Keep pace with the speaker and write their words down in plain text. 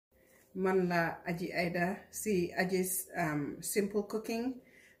Man la Aji Aida, see Aji's Simple Cooking.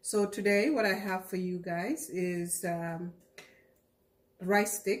 So today what I have for you guys is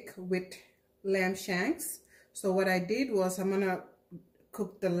rice stick with lamb shanks. So what I did was I'm gonna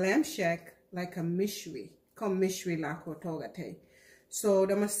cook the lamb shank like a mèchoui. Comme mèchoui la ko togate. So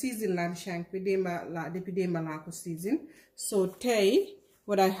dama season lamb shank depuis demba la ko season. So today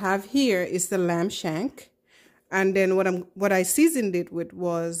what I have here is the lamb shank. And then what I seasoned it with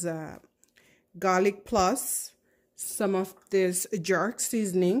was garlic plus some of this jerk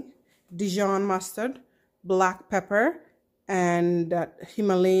seasoning, Dijon mustard, black pepper, and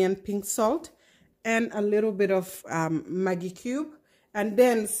Himalayan pink salt, and a little bit of Maggi cube, and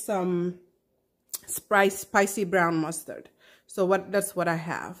then some spicy brown mustard. So that's what I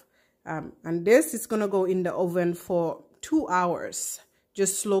have. And this is gonna go in the oven for 2 hours.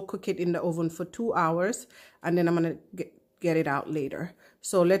 Just slow cook it in the oven for 2 hours, and then I'm gonna get it out later.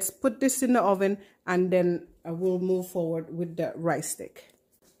 So let's put this in the oven, and then we'll move forward with the rice stick.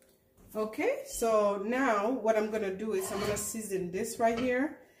 Okay, so now what I'm gonna do is I'm gonna season this right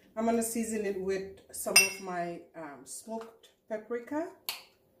here. I'm gonna season it with some of my smoked paprika.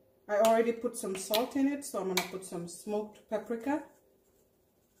 I already put some salt in it, so I'm gonna put some smoked paprika.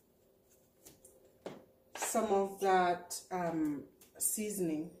 Some of that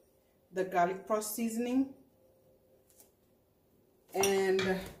seasoning, the garlic press seasoning,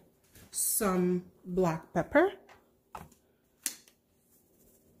 and some black pepper.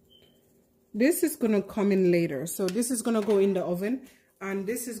 This is gonna come in later, so this is gonna go in the oven, and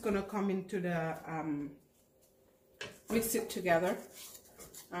this is gonna come into the mix it together.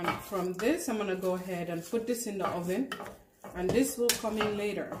 And from this I'm gonna go ahead and put this in the oven, and this will come in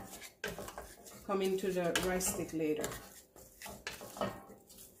later, come into the rice stick later.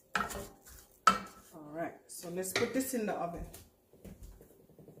 Alright, so let's put this in the oven.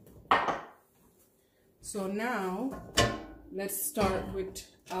 So now let's start with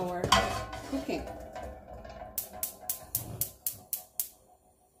our cooking.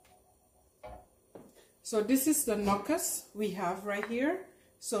 So this is the knockers we have right here.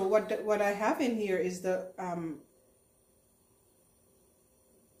 So what I have in here is the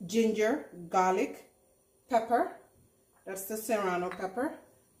ginger, garlic, pepper, that's the serrano pepper,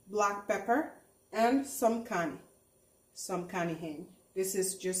 black pepper, and some cani hen. This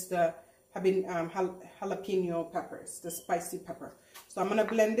is just the jalapeno peppers, the spicy pepper. So I'm gonna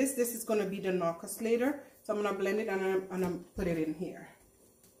blend this. This is gonna be the knockers later. So I'm gonna blend it, and I'm gonna put it in here.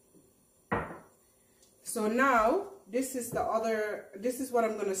 So now this is what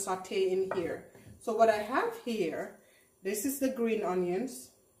I'm gonna saute in here. So what I have here, this is the green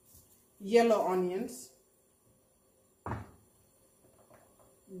onions, yellow onions,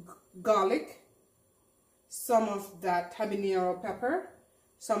 garlic, some of that habanero pepper,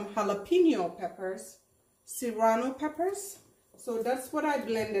 some jalapeno peppers, serrano peppers. So that's what I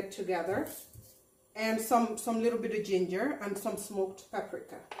blended together, and some little bit of ginger and some smoked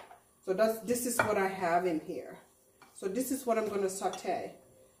paprika. So this is what I have in here. So this is what I'm going to saute.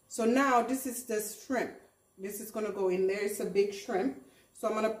 So now this is the shrimp. This is going to go in there. It's a big shrimp. So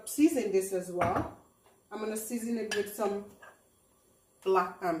I'm going to season this as well. I'm going to season it with some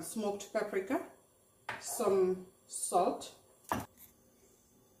black smoked paprika, some salt.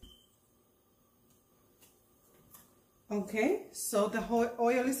 Okay, so the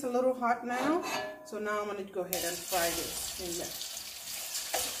oil is a little hot now. So now I'm going to go ahead and fry this in there.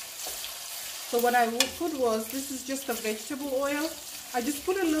 So what I put was, this is just a vegetable oil. I just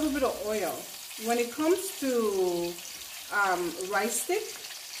put a little bit of oil. When it comes to rice stick,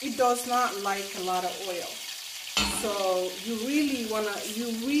 it does not like a lot of oil. So you really wanna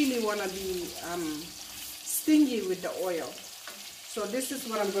be stingy with the oil. So this is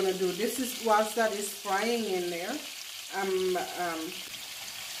what I'm gonna do. This is whilst that is frying in there.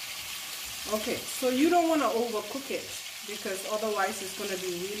 Okay, so you don't wanna overcook it, because otherwise it's gonna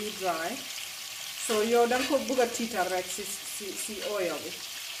be really dry. So yo dan ko buga tita rek si oil,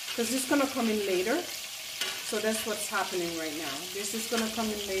 because it's gonna come in later. So that's what's happening right now. This is gonna come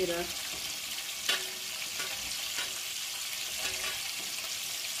in later.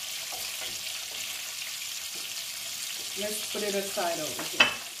 Let's put it aside over here.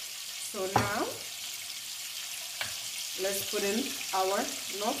 So now let's put in our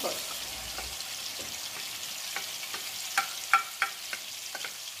knockers.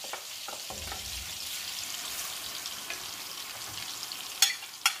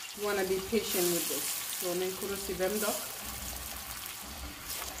 You want to be patient with this. So nañ ko rosi bem dox.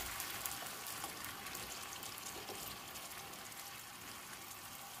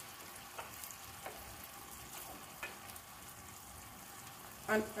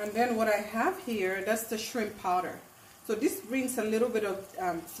 And then what I have here, that's the shrimp powder. So this brings a little bit of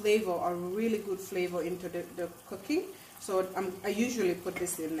flavor, a really good flavor into the cooking. So I usually put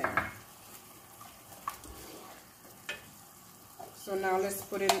this in there. So now let's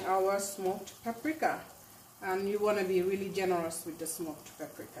put in our smoked paprika. And you want to be really generous with the smoked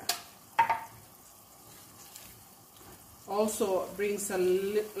paprika. Also brings a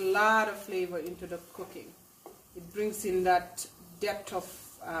lot of flavor into the cooking. It brings in that depth of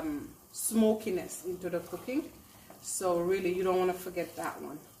smokiness into the cooking. So really, you don't want to forget that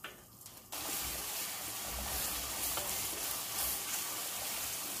one.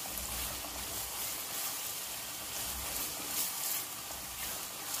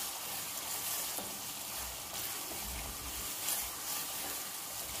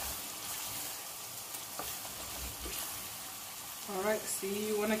 All right, see,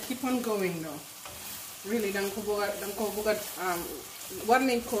 you want to keep on going though. Really, don't go one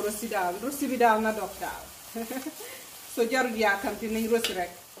name ko rosi bi dal na dok dal. So jarul yakamti nañ rosi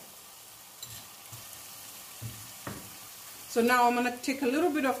rek. So now I'm gonna take a little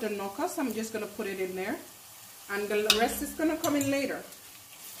bit of the nokkos. I'm just gonna put it in there, and the rest is gonna come in later.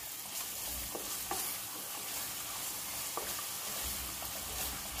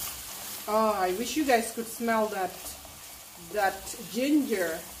 Oh, I wish you guys could smell that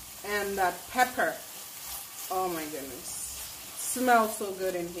ginger and that pepper. Oh my goodness, it smells so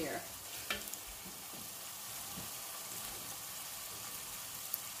good in here.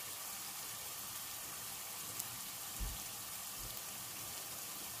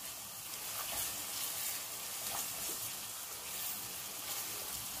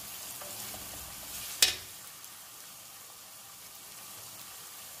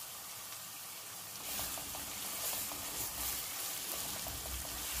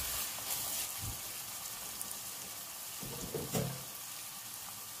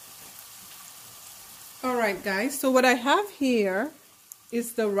 Alright guys, so what I have here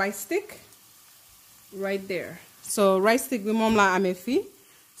is the rice stick right there. So rice stick with mom la amefi.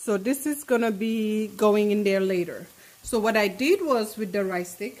 So this is gonna be going in there later. So what I did was with the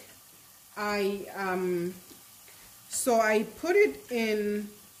rice stick, I put it in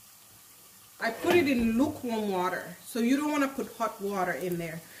lukewarm water. So you don't want to put hot water in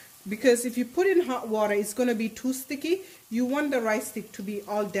there, because if you put in hot water, it's going to be too sticky. You want the rice stick to be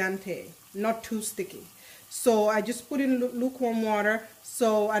al dente, not too sticky. So I just put in lukewarm water,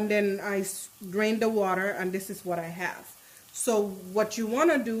 and then I drain the water, and this is what I have. So what you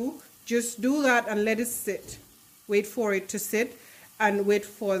want to do, just do that and let it sit. Wait for it to sit and wait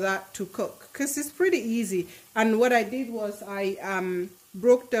for that to cook, because it's pretty easy. And what I did was I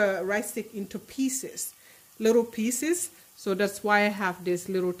broke the rice stick into pieces, little pieces. So that's why I have these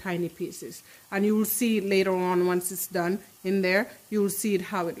little tiny pieces. And you will see it later on, once it's done in there, you will see it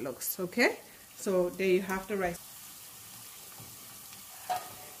how it looks, okay? So there you have the rice.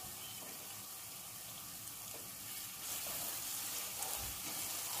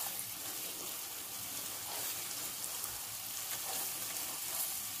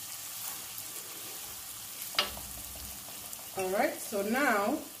 Alright, so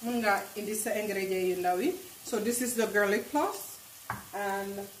now munga indi sa ingredient yu ndaw yi. So this is the garlic plus,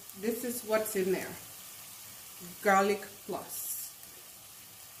 and this is what's in there. Garlic plus.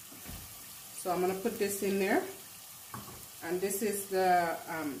 So I'm going to put this in there, and this is the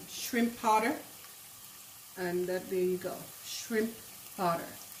shrimp powder, and there you go, shrimp powder,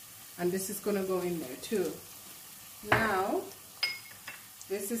 and this is going to go in there too. Now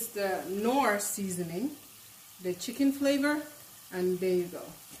this is the Knorr seasoning, the chicken flavor, and there you go,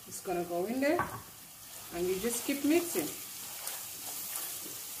 it's going to go in there, and you just keep mixing.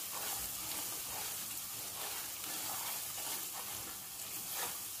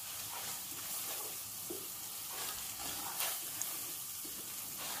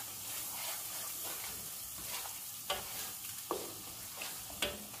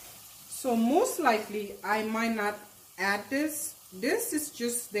 So most likely I might not add this. This is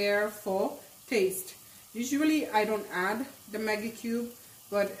just there for taste. Usually I don't add the Maggi cube,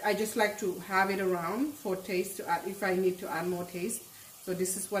 but I just like to have it around for taste to add if I need to add more taste. So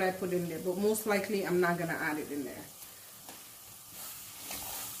this is what I put in there, but most likely I'm not gonna add it in there.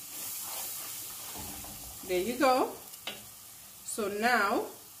 There you go. So now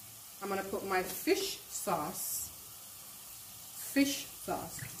I'm gonna put my fish sauce.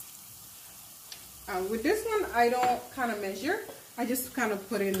 With this one, I don't kind of measure. I just kind of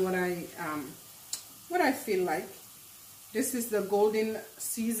put in what I feel like. This is the golden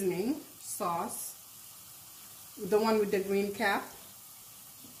seasoning sauce, the one with the green cap.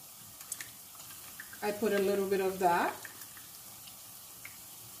 I put a little bit of that.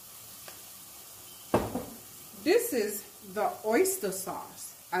 this is the oyster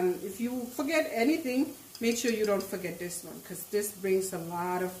sauce. And if you forget anything, make sure you don't forget this one, because this brings a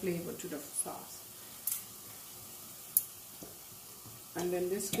lot of flavor to the sauce. And then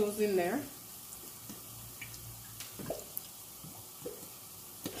this goes in there.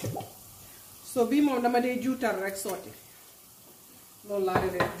 So be more dama de juutal rek sotti. Lolu la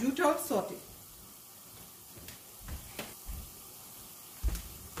de juutal sotti.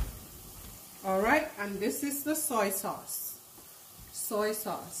 All right, and this is the soy sauce. Soy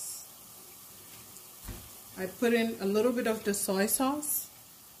sauce. I put in a little bit of the soy sauce.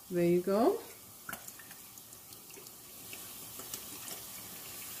 There you go.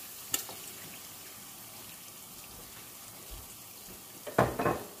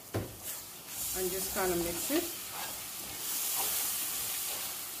 And just kind of mix it.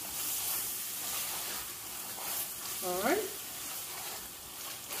 All right.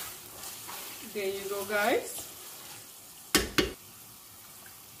 There you go, guys.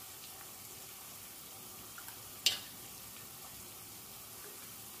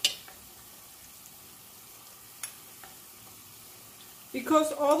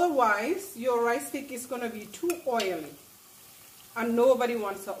 Because otherwise your rice stick is going to be too oily, and nobody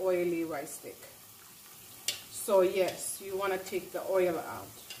wants an oily rice stick. So yes, you want to take the oil out.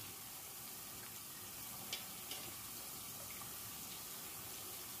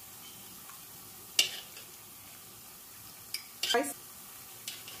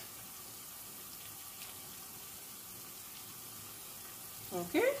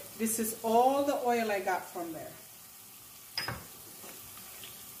 Okay, this is all the oil I got from there.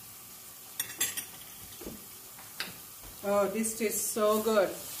 Oh, this tastes so good.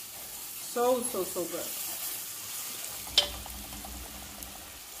 So good.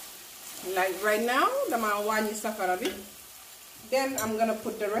 Like right now, the mawani safarabi. Then I'm gonna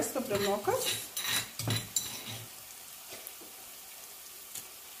put the rest of the mochas.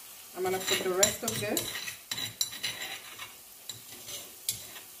 I'm gonna put the rest of this.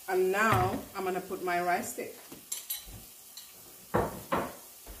 And now I'm gonna put my rice stick.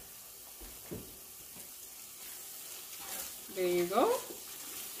 There you go.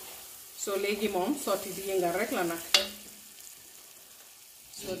 So legi mom sorti di yenga rek la nak.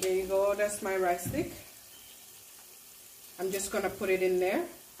 So there you go, that's my rice stick. I'm just gonna put it in there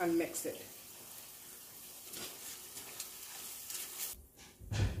and mix it.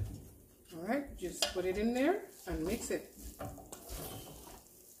 Alright, just put it in there and mix it.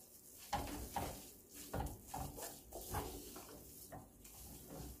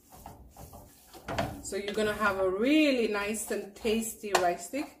 So you're gonna have a really nice and tasty rice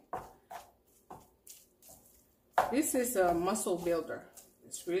stick. This is a muscle builder.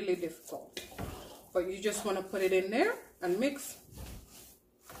 It's really difficult, but you just want to put it in there and mix.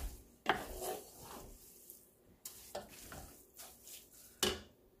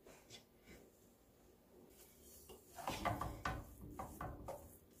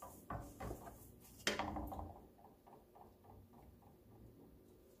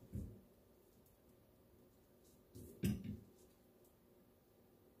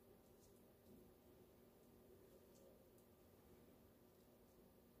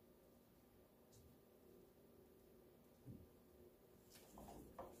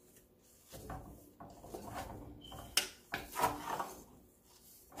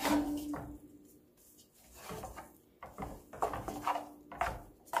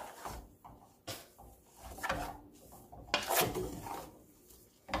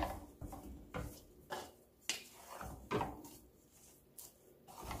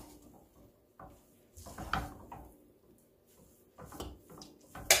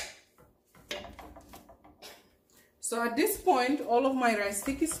 So at this point, all of my rice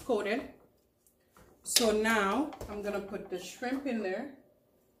stick is coated. So now I'm gonna put the shrimp in there.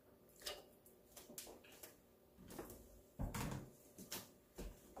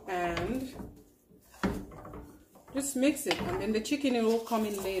 And just mix it, and then the chicken will come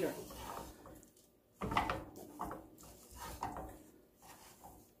in later.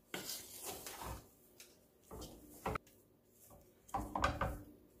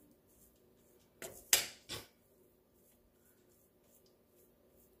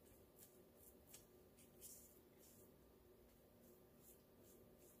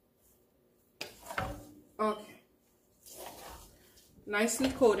 Okay, nicely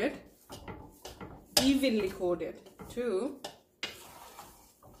coated, evenly coated too.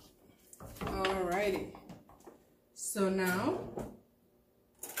 Alrighty, so now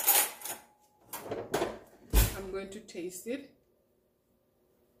I'm going to taste it,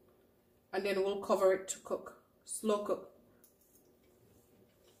 and then we'll cover it to cook, slow cook.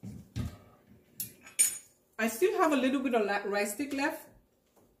 I still have a little bit of rice stick left.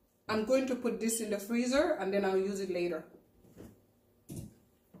 I'm going to put this in the freezer and then I'll use it later.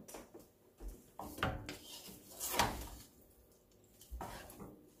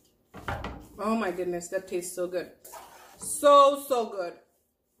 Oh my goodness, that tastes so good. So, so good.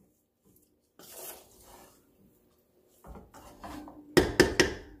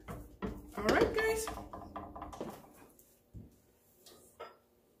 All right, guys.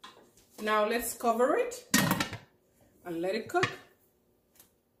 Now let's cover it and let it cook.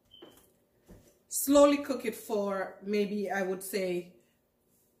 Slowly cook it for maybe, I would say,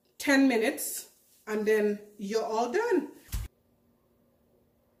 10 minutes and then you're all done.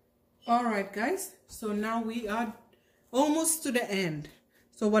 All right, guys, so now we are almost to the end.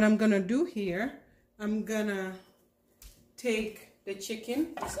 So what I'm gonna do here, I'm gonna take the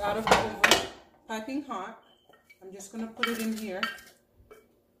chicken. It's out of the oven, piping hot. I'm just gonna put it in here.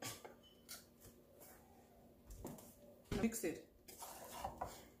 Mix it.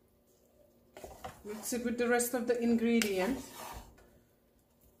 Mix it with the rest of the ingredients.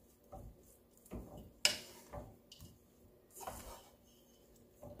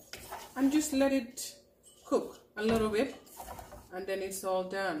 And just let it cook a little bit and then it's all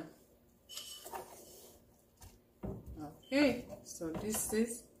done. Okay, so this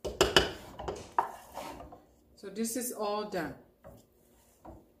is all done.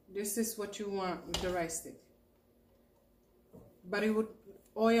 This is what you want with the rice stick. But it would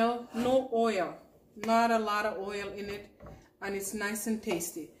oil, no oil, not a lot of oil in it, and it's nice and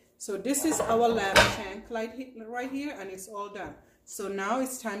tasty. So this is our lamb shank right here, and it's all done. So now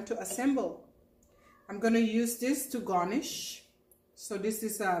it's time to assemble. I'm going to use this to garnish. So this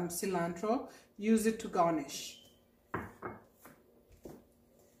is cilantro. Use it to garnish.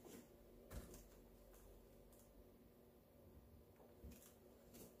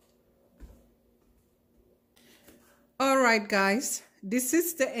 All right, guys. This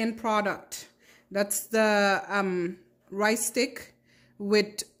is the end product. That's the rice stick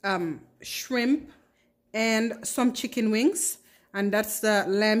with shrimp and some chicken wings. And that's the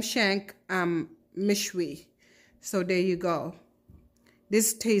lamb shank mèchoui. So there you go.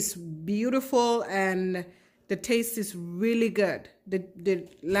 This tastes beautiful and the taste is really good. The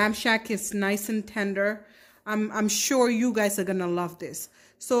lamb shank is nice and tender. I'm sure you guys are gonna love this.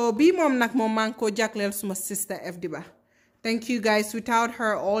 So be mom nak mom manko jaklel suma sister Fdiba. Thank you guys. Without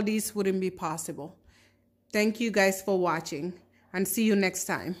her, all these wouldn't be possible. Thank you guys for watching and see you next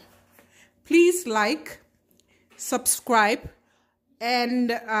time. Please like, subscribe, and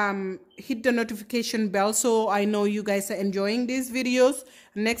hit the notification bell so I know you guys are enjoying these videos.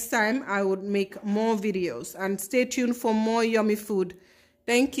 Next time I would make more videos, and stay tuned for more yummy food.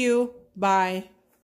 Thank you. Bye.